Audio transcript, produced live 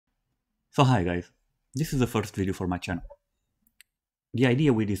So hi guys, this is the first video for my channel. The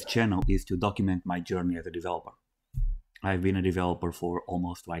idea with this channel is to document my journey as a developer. I've been a developer for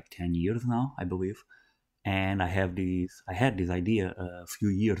almost like 10 years now, I believe, and I had this idea a few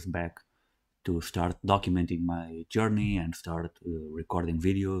years back to start documenting my journey and start recording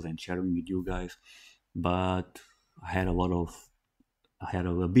videos and sharing with you guys. But I had a lot of I had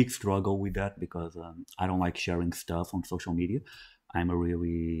a big struggle with that because I don't like sharing stuff on social media. I'm a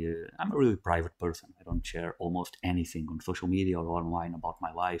really private person. I don't share almost anything on social media or online about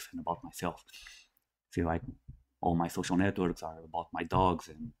my life and about myself. I feel like all my social networks are about my dogs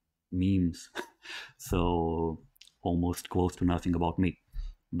and memes, so almost close to nothing about me.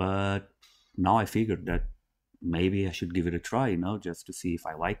 But now I figured that maybe I should give it a try, just to see if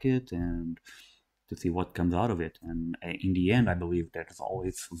I like it and to see what comes out of it. And in the end, I believe there's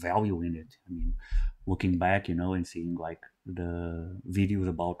always value in it. I mean, looking back, and seeing like the videos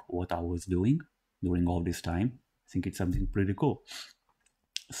about what I was doing during all this time, I think it's something pretty cool.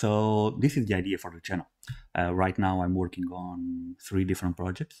 So this is the idea for the channel. Right now, I'm working on 3 different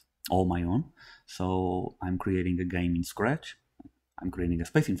projects, all my own. So I'm creating a game in Scratch. I'm creating a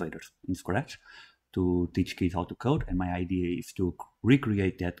Space Invaders in Scratch to teach kids how to code, and my idea is to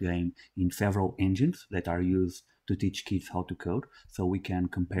recreate that game in several engines that are used to teach kids how to code, so we can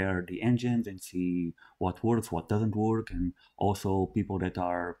compare the engines and see what works, what doesn't work, and also people that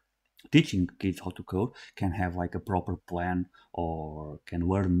are teaching kids how to code can have like a proper plan or can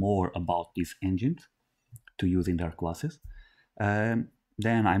learn more about these engines to use in their classes. Um,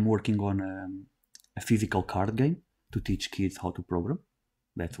 then I'm working on a physical card game to teach kids how to program.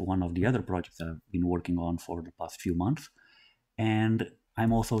 That's one of the other projects that I've been working on for the past few months. And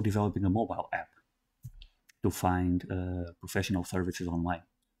I'm also developing a mobile app to find professional services online.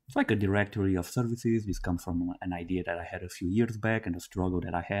 It's like a directory of services. This comes from an idea that I had a few years back and a struggle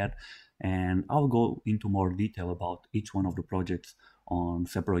that I had. And I'll go into more detail about each one of the projects on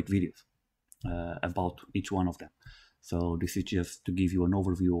separate videos about each one of them. So this is just to give you an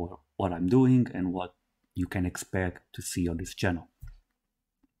overview of what I'm doing and what you can expect to see on this channel.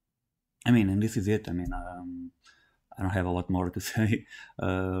 I mean, and this is it. I mean, I don't have a lot more to say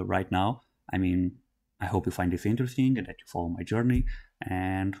right now. I mean, I hope you find this interesting and that you follow my journey,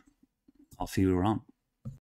 and I'll see you around.